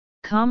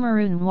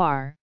Camaraou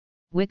noir,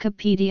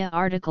 Wikipedia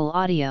article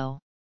audio.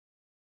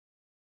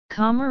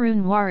 Camaraou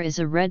noir is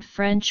a red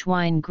French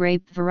wine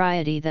grape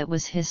variety that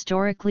was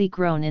historically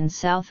grown in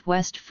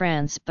southwest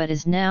France but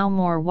is now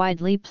more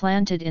widely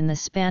planted in the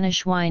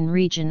Spanish wine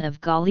region of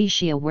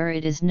Galicia, where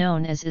it is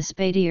known as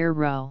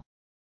Espadiero.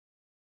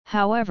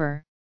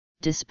 However,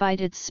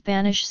 despite its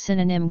Spanish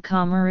synonym,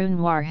 Camaraou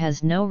noir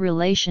has no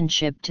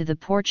relationship to the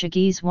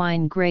Portuguese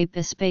wine grape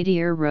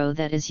Espadiero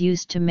that is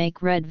used to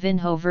make red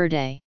Vinho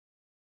Verde.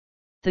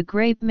 The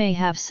grape may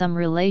have some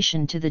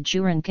relation to the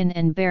Jurançon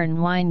and Béarn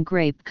wine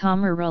grape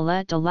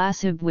Camaraou de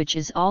l'Assub, which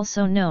is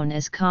also known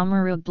as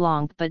Camaraou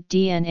Blanc, but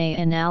DNA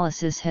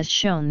analysis has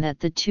shown that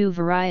the two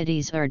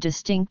varieties are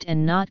distinct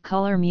and not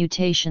color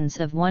mutations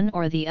of one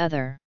or the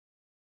other.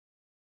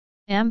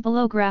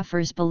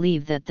 Ampelographers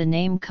believe that the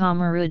name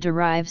Camaraou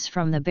derives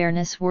from the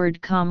Béarnese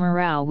word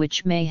Camaraou,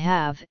 which may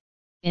have,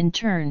 in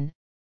turn,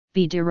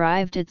 be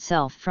derived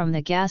itself from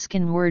the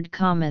Gascon word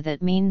cama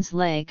that means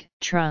leg,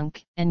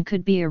 trunk, and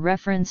could be a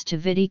reference to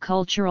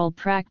viticultural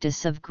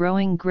practice of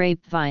growing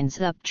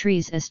grapevines up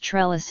trees as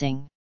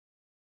trellising.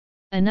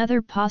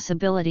 Another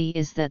possibility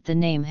is that the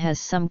name has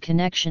some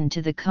connection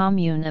to the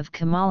commune of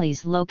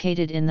Camaraou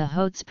located in the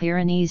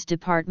Hautes-Pyrénées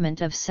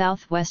department of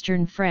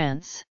southwestern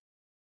France.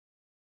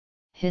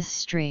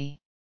 History.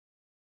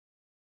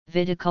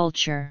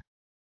 Viticulture.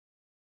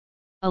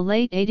 A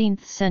late 18th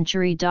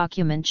century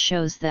document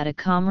shows that a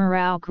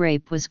Camaraou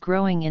grape was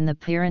growing in the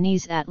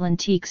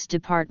Pyrénées-Atlantiques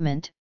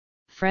department,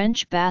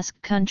 French Basque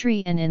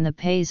country, and in the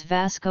País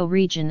Vasco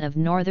region of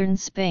northern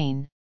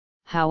Spain.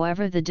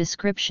 However, the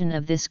description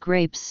of this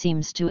grape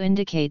seems to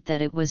indicate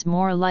that it was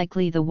more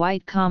likely the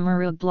white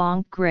Camaraou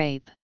Blanc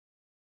grape.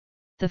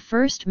 The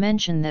first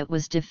mention that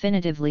was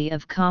definitively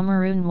of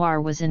Camaraou noir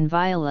was in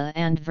Viola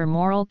and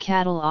Vermorel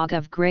catalogue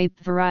of grape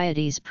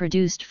varieties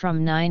produced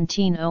from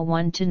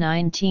 1901 to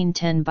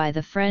 1910 by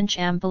the French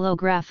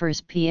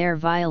ampelographers Pierre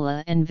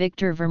Viola and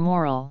Victor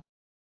Vermorel.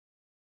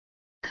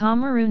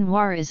 Camaraou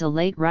noir is a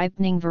late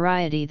ripening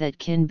variety that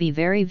can be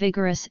very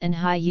vigorous and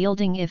high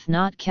yielding if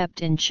not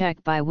kept in check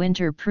by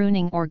winter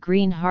pruning or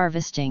green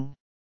harvesting.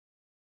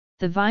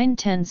 The vine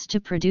tends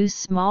to produce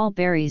small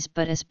berries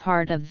but as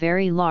part of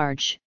very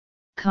large,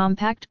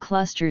 compact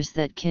clusters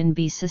that can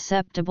be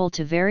susceptible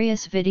to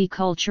various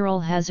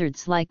viticultural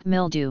hazards like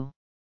mildew.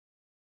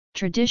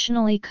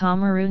 Traditionally,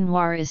 Camaraou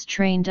noir is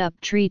trained up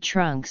tree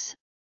trunks,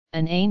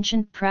 an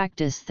ancient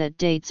practice that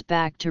dates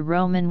back to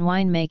Roman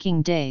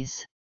winemaking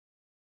days.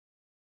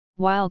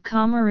 While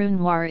Camaraou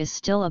noir is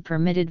still a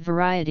permitted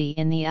variety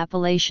in the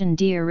appellation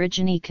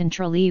d'origine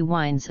contrôlée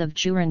wines of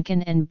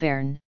Jurançon and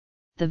Béarn,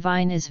 the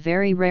vine is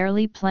very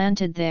rarely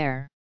planted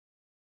there.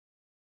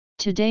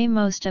 Today,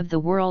 most of the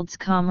world's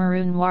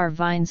Camaraou noir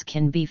vines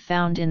can be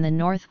found in the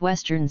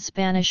northwestern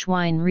Spanish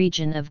wine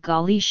region of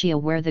Galicia,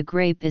 where the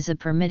grape is a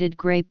permitted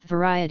grape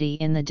variety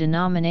in the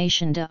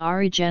denomination de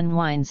origen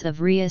wines of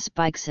Rías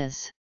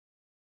Baixas.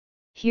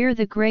 Here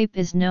the grape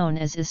is known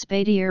as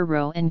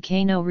Espadiero and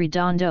Cano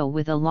Redondo,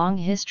 with a long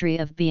history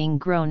of being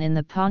grown in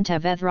the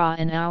Pontevedra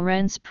and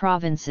Ourense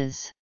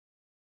provinces.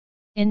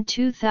 In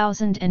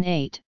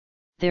 2008,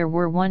 there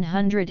were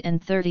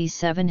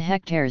 137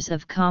 hectares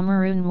of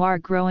Camaraou noir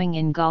growing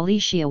in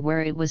Galicia, where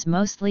it was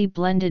mostly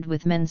blended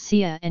with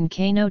Mencia and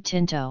Cano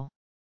Tinto.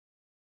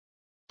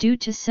 Due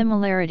to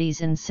similarities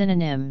in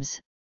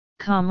synonyms,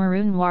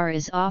 Camaraou noir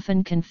is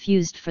often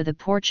confused for the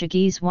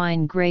Portuguese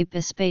wine grape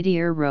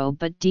Espadiero,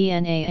 but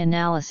DNA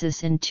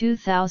analysis in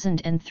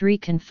 2003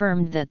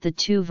 confirmed that the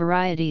two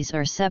varieties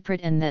are separate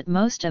and that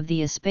most of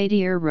the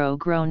Espadiero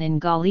grown in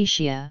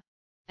Galicia,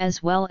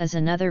 as well as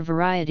another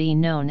variety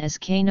known as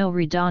Cano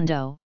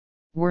Redondo,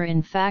 were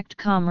in fact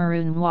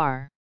Camaraou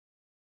noir.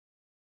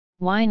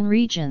 Wine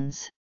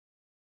regions.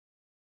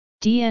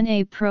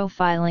 DNA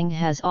profiling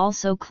has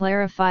also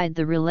clarified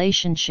the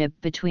relationship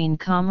between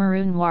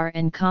Camaraou noir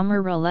and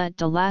Camaraou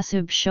de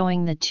l'Assub,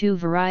 showing the two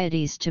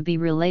varieties to be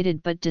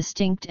related but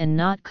distinct and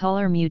not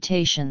color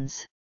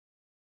mutations.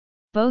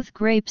 Both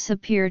grapes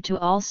appear to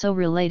also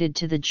related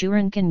to the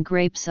Jurançon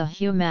grapes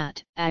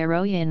Ahumat,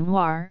 Aroya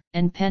noir,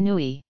 and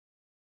Penui.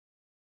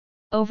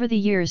 Over the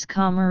years,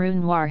 Camaraou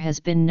noir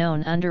has been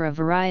known under a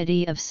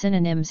variety of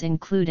synonyms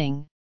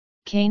including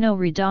Cano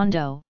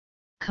Redondo,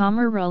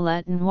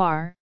 Camaraou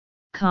noir,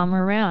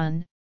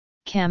 Camaraon,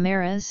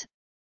 Camaras,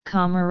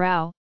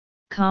 Camaraou,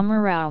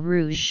 Camaraou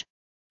rouge,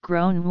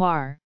 Gros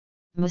noir,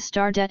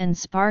 Mostarda and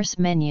Sparse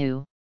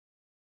menu.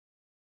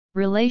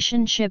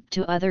 Relationship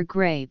to other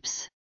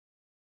grapes.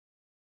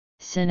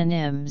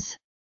 Synonyms.